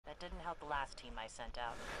didn't help the last team I sent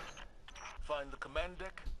out. Find the command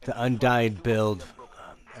deck. The Undying Build.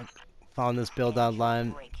 I found this build And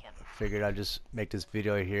online. break him. Figured I'd just make this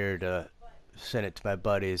video here to send it to my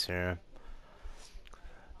buddies here.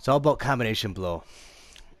 It's all about combination blow.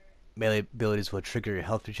 Melee abilities will trigger your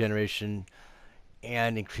health regeneration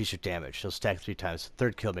and increase your damage. They'll stack 3 times. The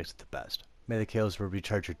third kill makes it the best. Melee kills will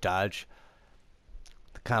recharge your dodge.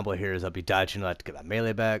 The combo here is I'll be dodging a lot to get my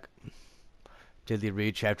melee back. Deadly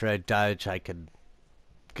reach. After I dodge, I can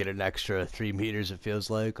get an extra 3 meters, it feels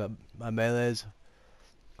like, on my melees.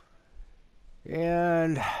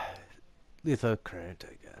 And lethal current,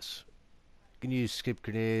 I guess. You can use skip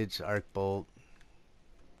grenades, arc bolt,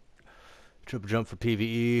 triple jump for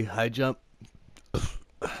PvE, high jump.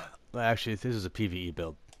 Well, actually, this is a PvE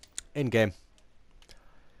build. In game.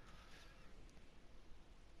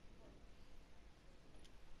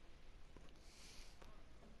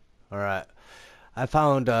 Alright. I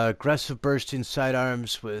found aggressive bursting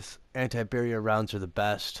sidearms with anti-barrier rounds are the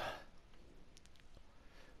best.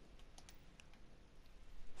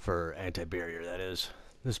 For anti-barrier, that is.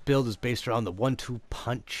 This build is based around the 1-2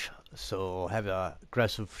 punch. So I'll have an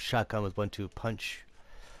aggressive shotgun with 1-2 punch.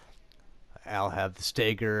 I'll have the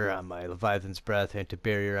stagger on my Leviathan's Breath,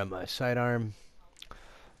 anti-barrier on my sidearm.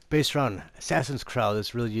 Based around Assassin's Crow,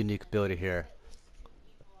 this really unique ability here.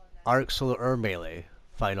 Arc, solo, or melee.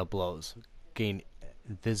 Final blows. Gain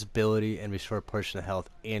invisibility and restore a portion of health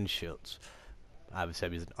and shields. Obviously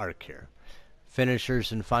I'm using arc here.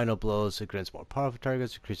 Finishers and final blows against more powerful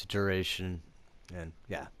targets, increase the duration, and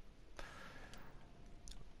yeah.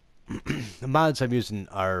 The mods I'm using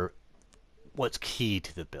are what's key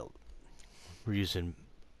to the build. We're using,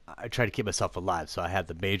 I try to keep myself alive, so I have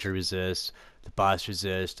the major resist, the boss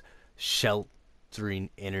resist, sheltering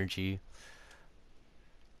energy.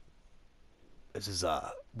 This is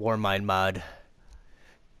a Warmind mod.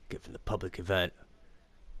 Get from the public event.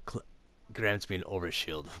 Grants me an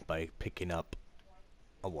overshield by picking up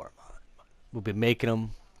a Warmind. We'll be making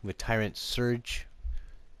them with Tyrant Surge.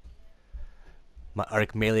 My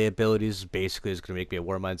arc melee abilities basically is going to make me a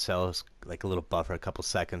Warmind cell, like a little buffer, a couple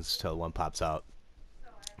seconds till one pops out.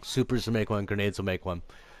 Supers will make one, grenades will make one.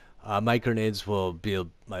 My grenades will be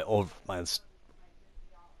my overload.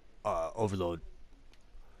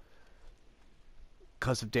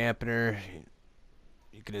 Custom dampener.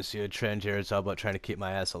 You're going to see a trend here. It's all about trying to keep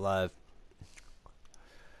my ass alive.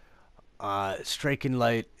 Striking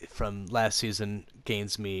Light from last season gain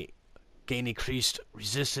increased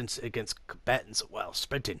resistance against combatants while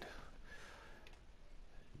sprinting.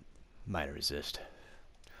 Minor resist.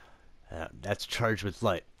 That's charged with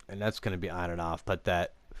light, and that's going to be on and off. But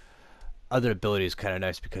that other ability is kind of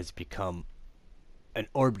nice because you become an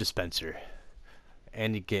orb dispenser,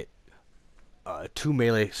 and you get 2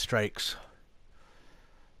 melee strikes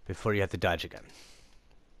before you have to dodge again.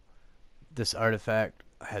 This artifact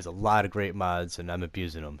has a lot of great mods, and I'm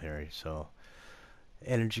abusing them here. So,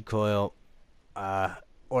 energy coil,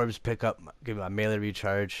 orbs pick up, give me my melee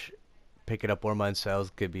recharge. Pick it up, Warmind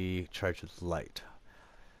cells, give me charged with light.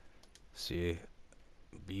 See,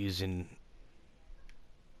 be using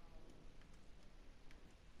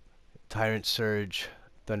Tyrant Surge,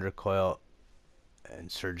 Thunder Coil,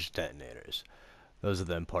 and Surge detonators. Those are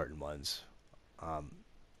the important ones.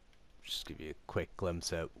 Just give you a quick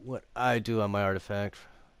glimpse at what I do on my artifact.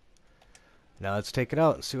 Now let's take it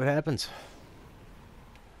out and see what happens.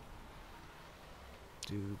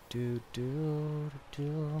 Do do do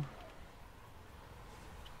do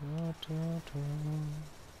do do do.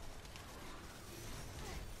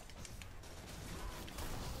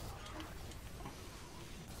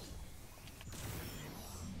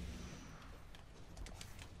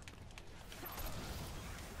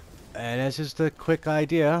 And that's just a quick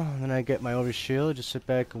idea. Then I get my overshield, just sit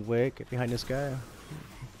back and wait, get behind this guy.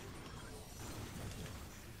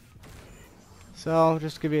 So,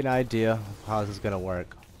 just to give you an idea of how this is going to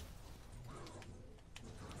work.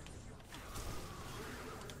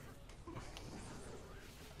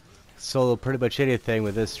 Solo pretty much anything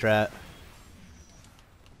with this strat.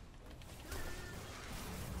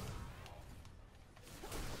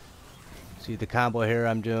 See the combo here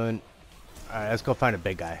I'm doing? Alright, let's go find a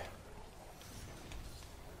big guy.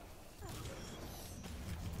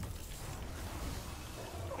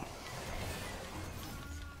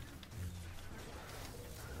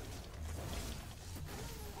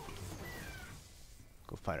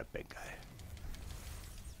 Go find a big guy.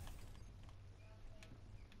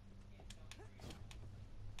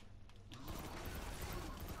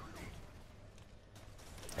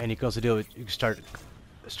 And you can also do it. You can start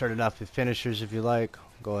it off with finishers if you like.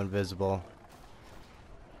 Go invisible.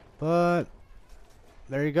 But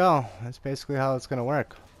there you go. That's basically how it's gonna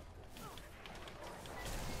work.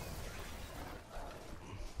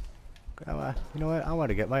 You know what? I want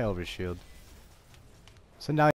to get my overshield. So now